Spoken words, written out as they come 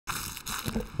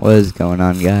What is going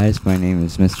on, guys? My name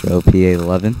is Mr.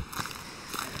 OPA11.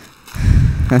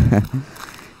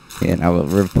 Yeah, now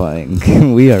we're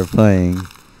playing. We are playing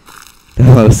the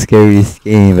most scariest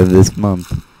game of this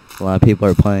month. A lot of people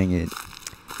are playing it.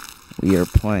 We are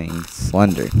playing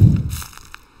Slender.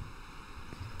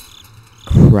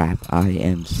 Crap, I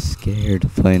am scared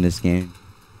of playing this game.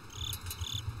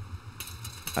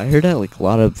 I heard that like a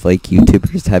lot of like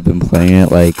YouTubers have been playing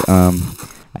it, like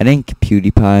I think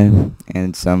PewDiePie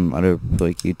and some other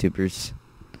like YouTubers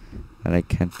that I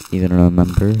can't even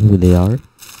remember who they are,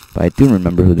 but I do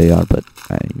remember who they are. But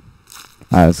I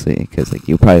honestly, because like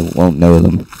you probably won't know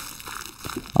them.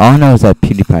 All I know is that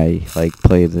PewDiePie like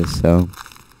played this, so.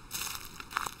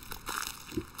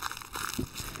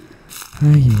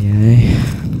 Ay.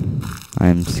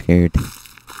 I'm scared.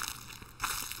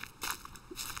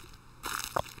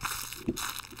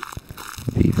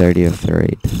 I'll be very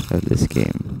afraid of this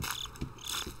game.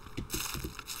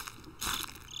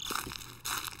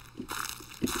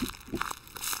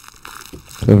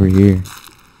 It's over here.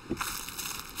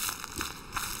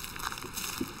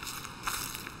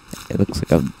 It looks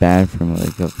like a bathroom,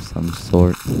 like of some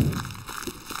sort.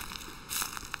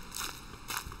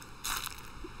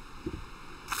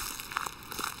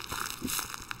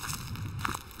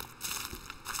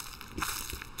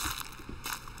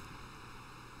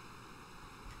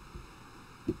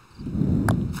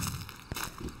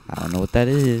 I don't know what that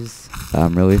is, but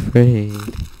I'm really afraid.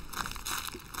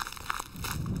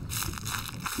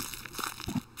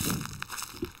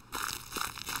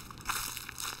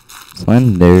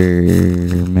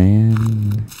 Slender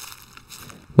man,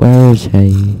 where is he?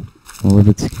 I'm a little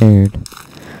bit scared.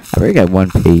 I already got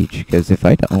one page, because if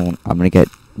I don't, I'm gonna get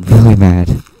really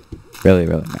mad. Really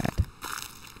mad.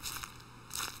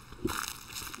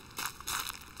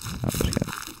 I'm just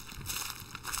gonna...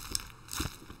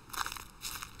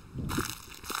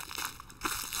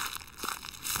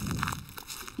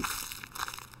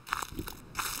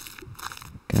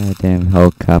 Goddamn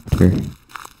helicopter.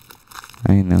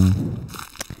 I know.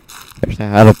 There's a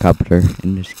helicopter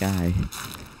in the sky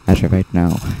as of right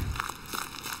now.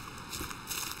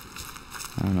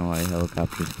 I don't know why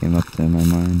helicopters came up to my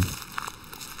mind.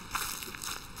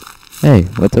 Hey,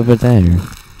 what's over there?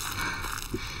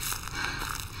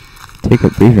 Take a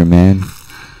breather, man.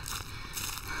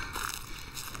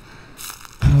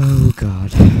 Oh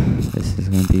god. This is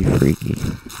gonna be freaky.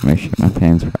 I'm gonna shit my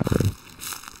pants probably.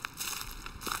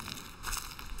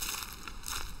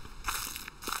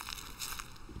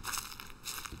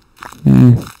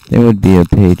 There would be a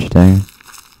page there.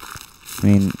 I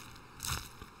mean,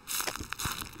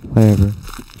 whatever.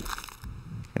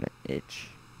 Got an itch.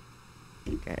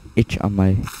 Got an itch on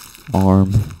my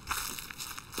arm.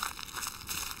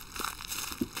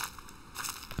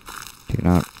 Do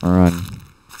not run.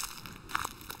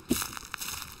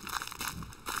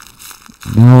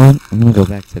 You know what? I'm gonna go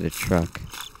back to the truck.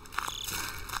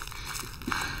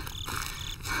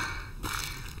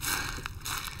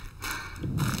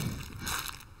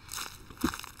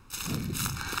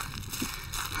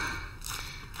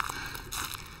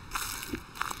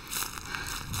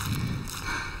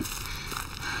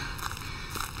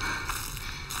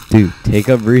 Dude, take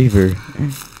a breather.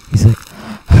 He's like,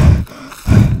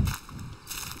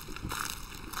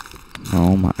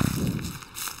 oh my.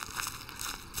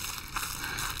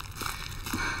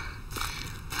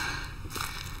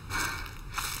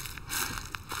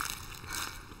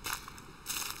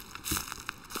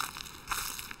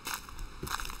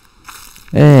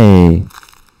 Hey.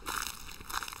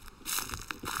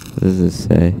 What does this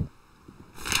say?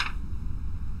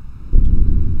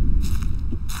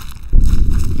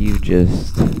 You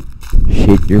just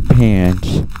shit your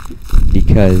pants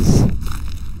because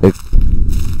the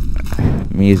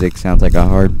music sounds like a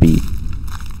heartbeat.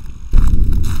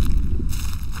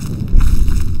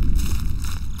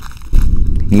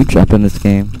 Can you jump in this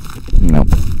game? Nope,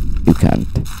 you can't.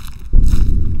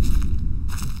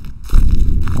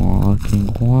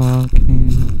 Walking.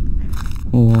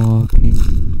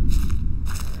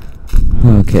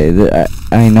 Okay,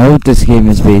 I know what this game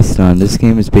is based on. This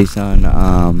game is based on,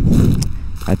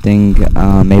 I think,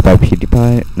 made by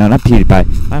PewDiePie. No, not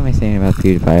PewDiePie. Why am I saying about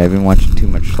PewDiePie? I've been watching too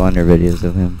much Slender videos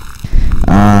of him.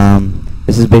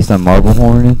 This is based on Marble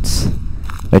Hornets,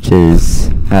 which is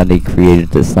how they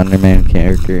created the Slenderman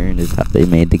character, and is how they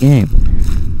made the game.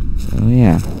 So,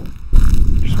 yeah.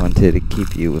 Just wanted to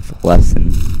keep you with a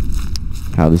lesson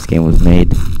how this game was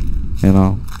made, you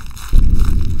know.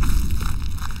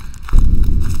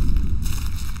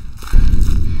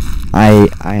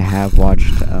 I have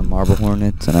watched Marble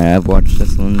Hornets, and I have watched a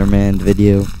Slenderman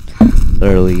video.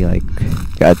 Literally, like,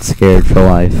 got scared for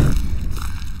life.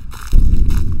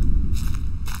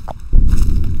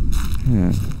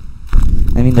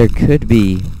 I mean, there could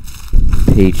be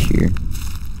a page here.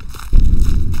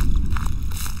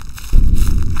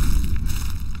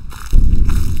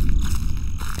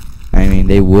 I mean,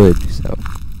 they would, so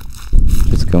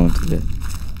just go into the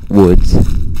woods.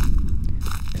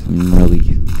 'Cause I'm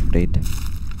really afraid.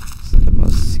 It's the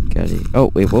most scary. Oh,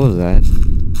 wait, what was that?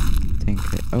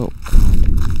 Oh,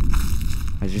 God.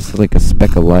 I just like a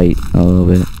speck of light a little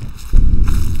bit.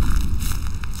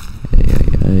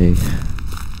 Hey.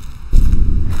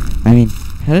 I mean,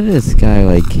 how did this guy,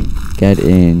 like, get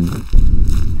in?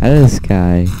 How did this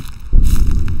guy,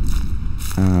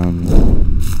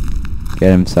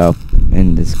 get himself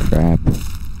in this crap?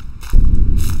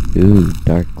 Ooh,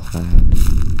 dark cloud.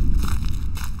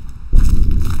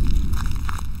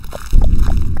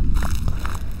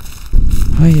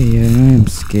 Oh yeah, I am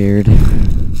scared.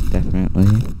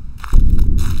 Definitely.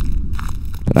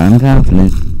 But I'm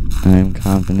confident. I'm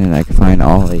confident I can find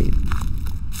all 8.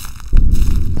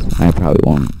 I probably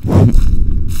won't.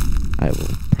 I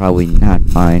will probably not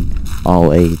find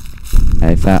all 8.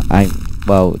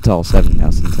 Well, it's all 7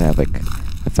 now since I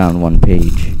found 1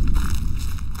 page.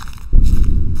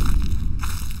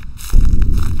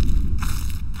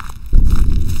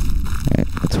 Alright,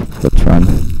 let's run.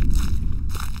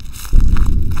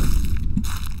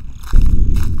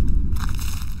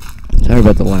 Sorry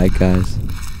about the lag, guys.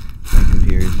 My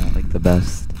computer's not like the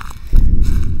best.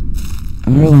 I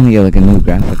really want to get like a new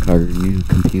graphic card or a new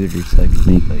computer so I can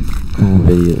make like cool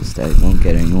videos that won't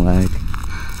get any lag.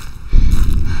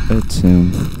 But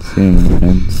soon, my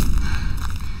friends.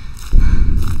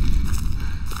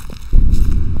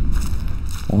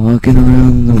 Walking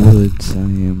around the woods, I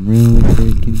am really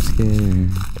freaking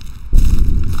scared.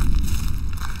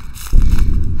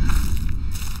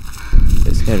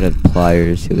 This guy had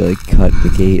pliers, he'll like cut the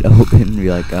gate open and be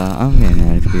like, I'm getting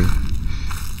out of here.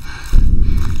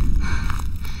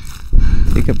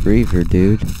 Take a breather,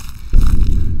 dude.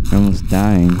 You're almost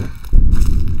dying.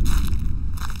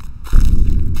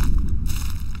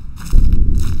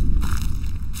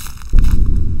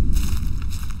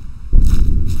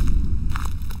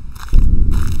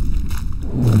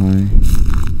 Oh my.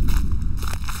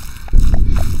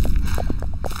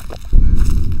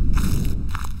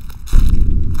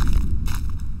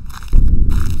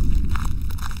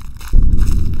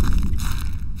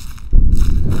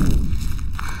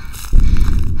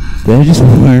 Did I just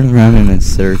run around in a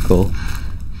circle?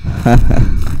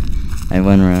 I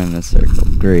went around in a circle.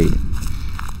 Great.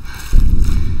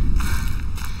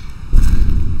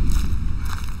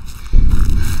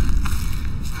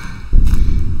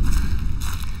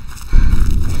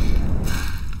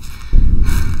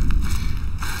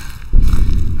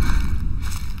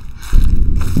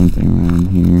 Something around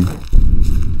here.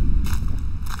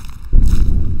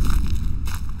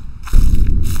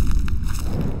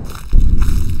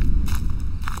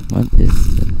 What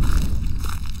is this?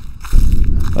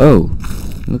 Oh,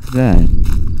 look at that.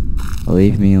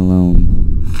 Leave me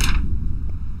alone.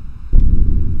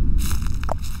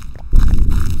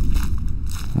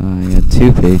 I got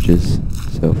 2 pages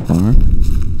so far.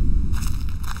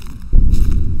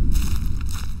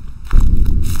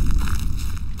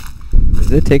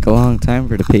 Does it take a long time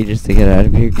for the pages to get out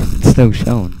of here? Because it's still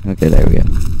showing. Okay, there we go.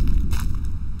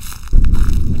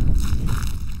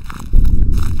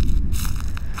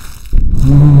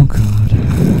 Oh God.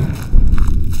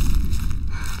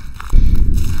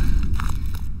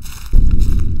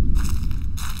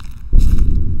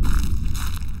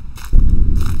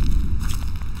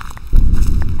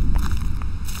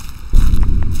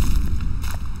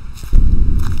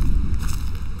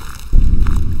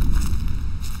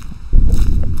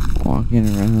 Walking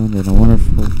around in a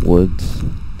wonderful woods.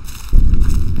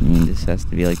 I mean, this has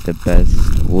to be like the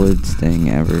best woods thing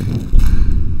ever.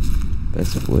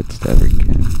 Best woods to ever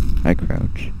get. I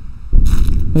crouch.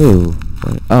 Ooh.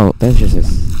 What? Oh, that's just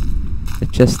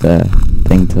it's just a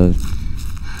thing to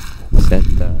set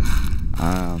the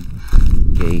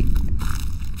gate.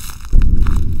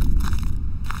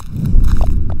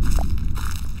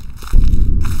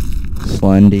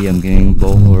 Slendy, I'm getting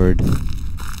bored.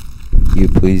 You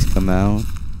please come out.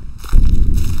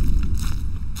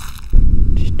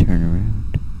 Just turn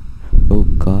around. Oh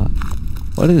God.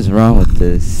 What is wrong with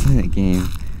this game?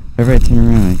 Whenever I turn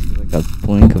around, I see like a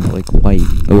blink of like white.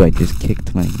 Oh, I just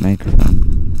kicked my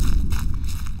microphone.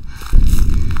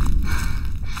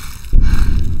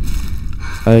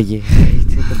 Oh yeah,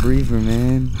 take a breather,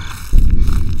 man.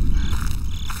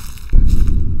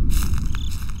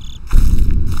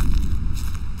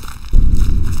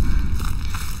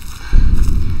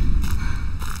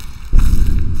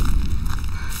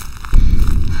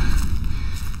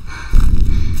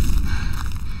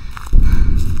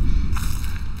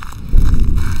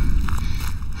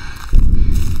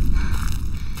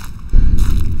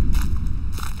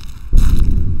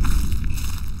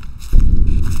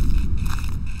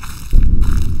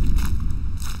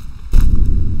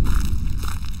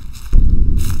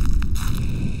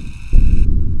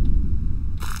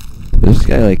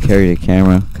 guy like carried a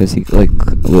camera because he like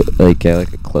get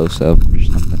like a close up or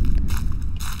something.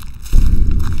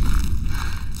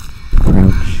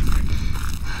 Crouch.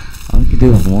 All you can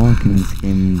do is walk in this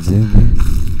game and zoom in.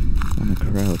 I wanna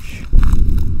crouch.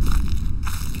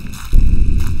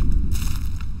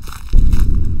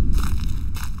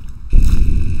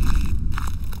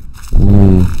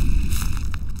 Ooh.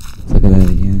 Let's look at that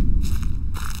again.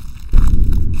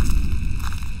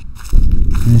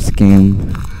 This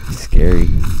game is scary.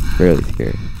 Really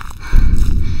scary.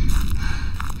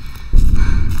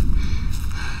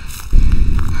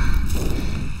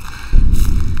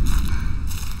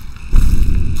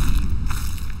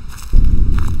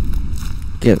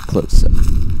 Get close up.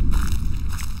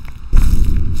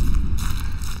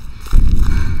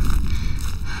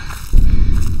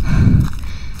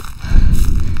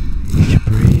 You're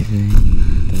breathing.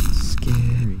 That's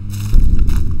scary.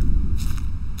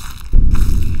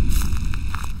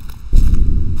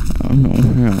 I don't know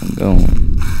where I'm going.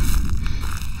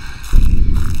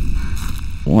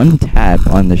 One tap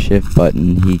on the shift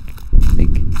button,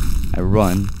 I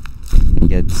run, and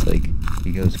gets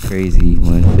he goes crazy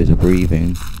when he's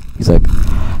breathing. He's like,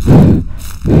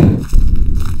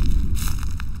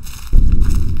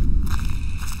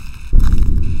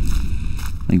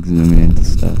 zooming into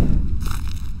stuff.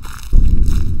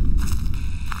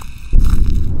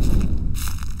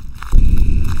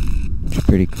 It's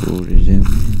pretty cool to zoom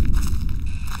in.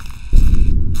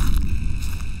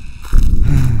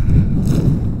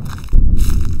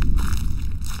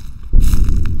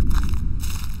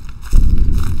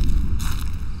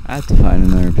 I have to find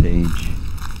another page.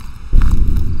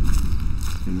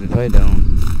 Because if I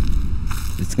don't,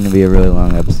 it's going to be a really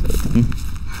long episode.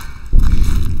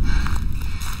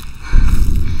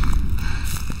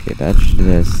 Okay, that's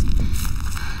just...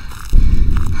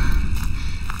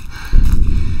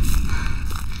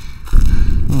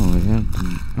 Oh, is that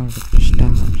the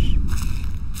stars?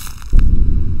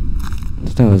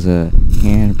 That was a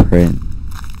handprint.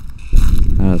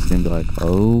 I was going to be like,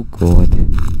 oh god.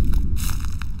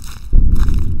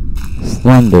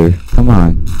 Slender, come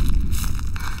on.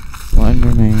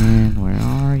 Slender man, where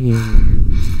are you?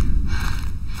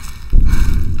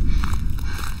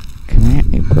 Come at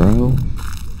me, bro.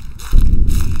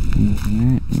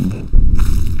 Come at me.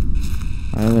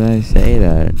 Why would I say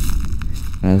that?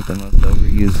 That's the most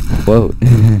overused quote.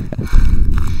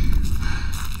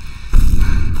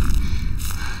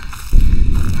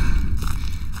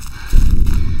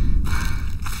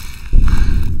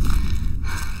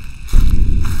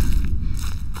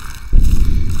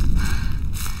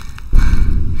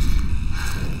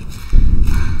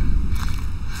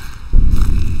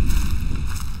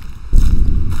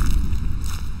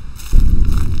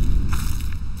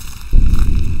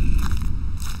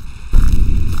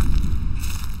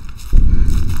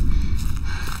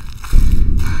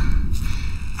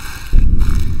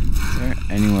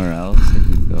 Anywhere else I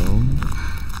could go?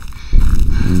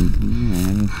 I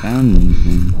haven't found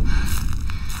anything.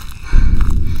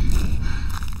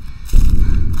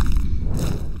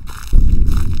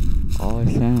 All I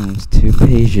found was 2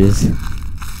 pages.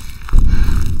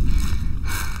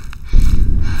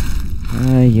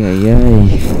 Ay, ay,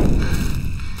 ay.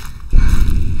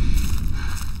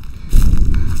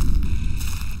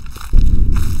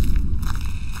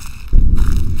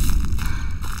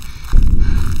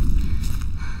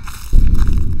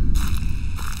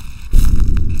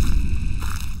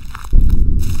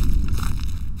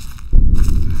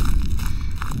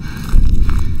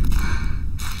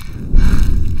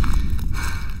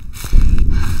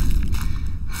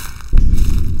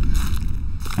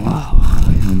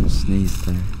 Sneeze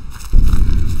there.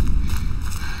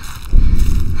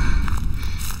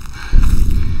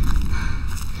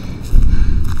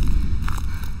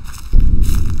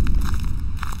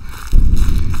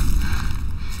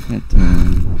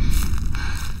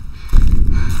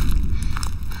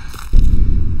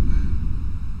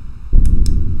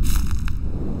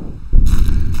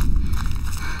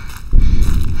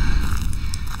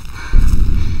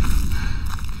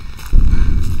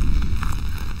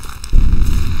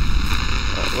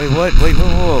 Wait, what? Wait,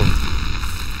 whoa.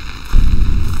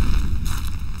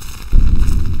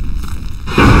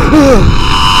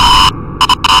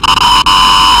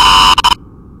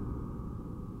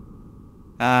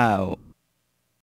 Ow.